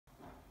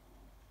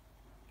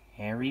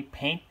Harry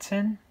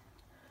Peyton?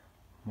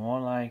 More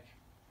like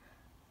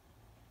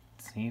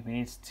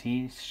CV's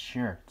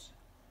t-shirts.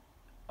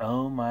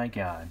 Oh my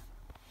god.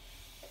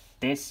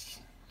 This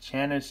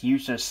channel's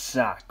user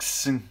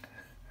sucks.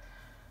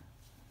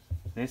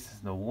 This is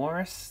the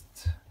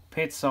worst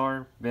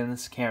Pixar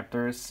villain's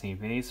characters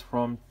CVs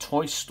from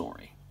Toy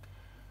Story.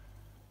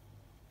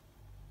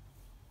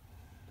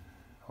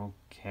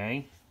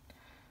 Okay.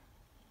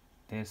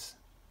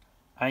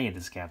 I hate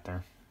this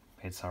character.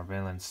 Pixar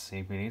villains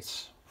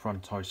CVs from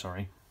Toy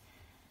Story.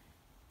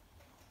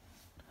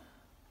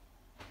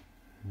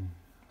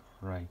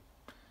 Right.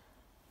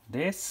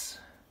 This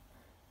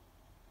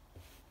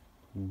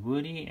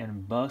Woody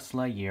and Buzz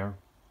Lightyear,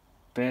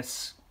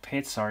 best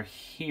Pixar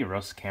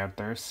heroes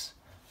characters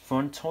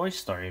from Toy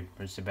Story,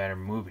 which is a better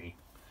movie.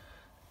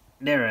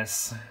 There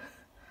is,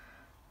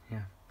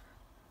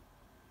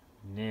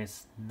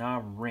 this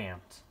not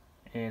Rant.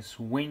 It's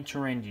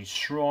Winter and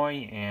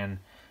Destroy and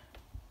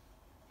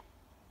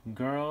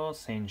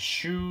Girls and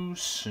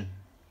Shoes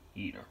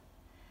Eater.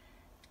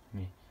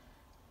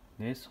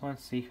 This one,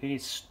 see if it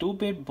is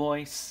stupid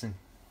boys and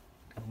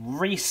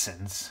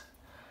reasons.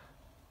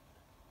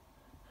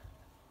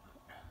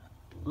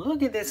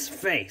 Look at this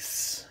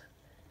face.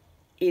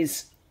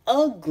 It's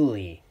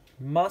ugly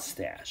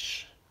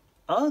mustache.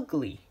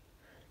 Ugly.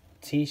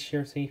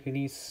 T-shirt, see if it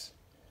is.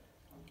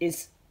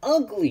 It's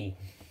ugly.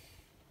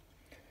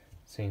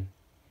 See,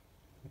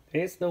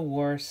 it's the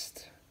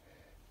worst.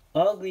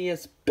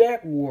 Ugliest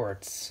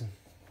backwards.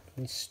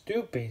 And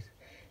stupid.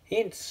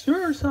 It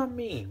serves on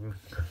me.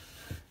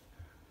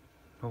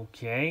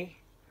 Okay.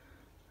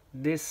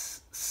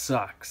 This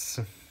sucks.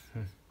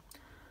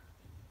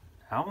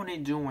 How are they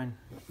doing?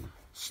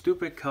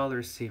 Stupid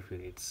color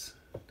seaweeds.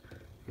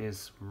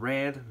 It's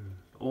red,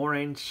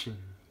 orange,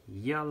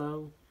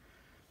 yellow,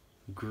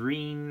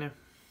 green,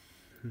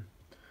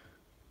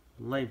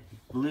 light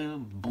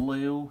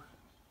blue,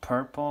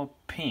 purple,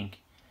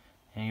 pink,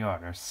 and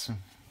others.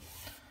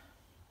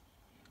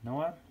 You know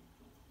what?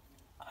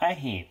 I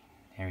hate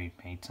Harry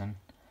Peyton.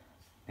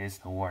 This is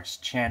the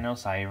worst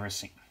channels I ever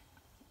seen.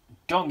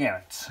 Don't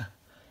get it.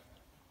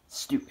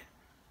 Stupid.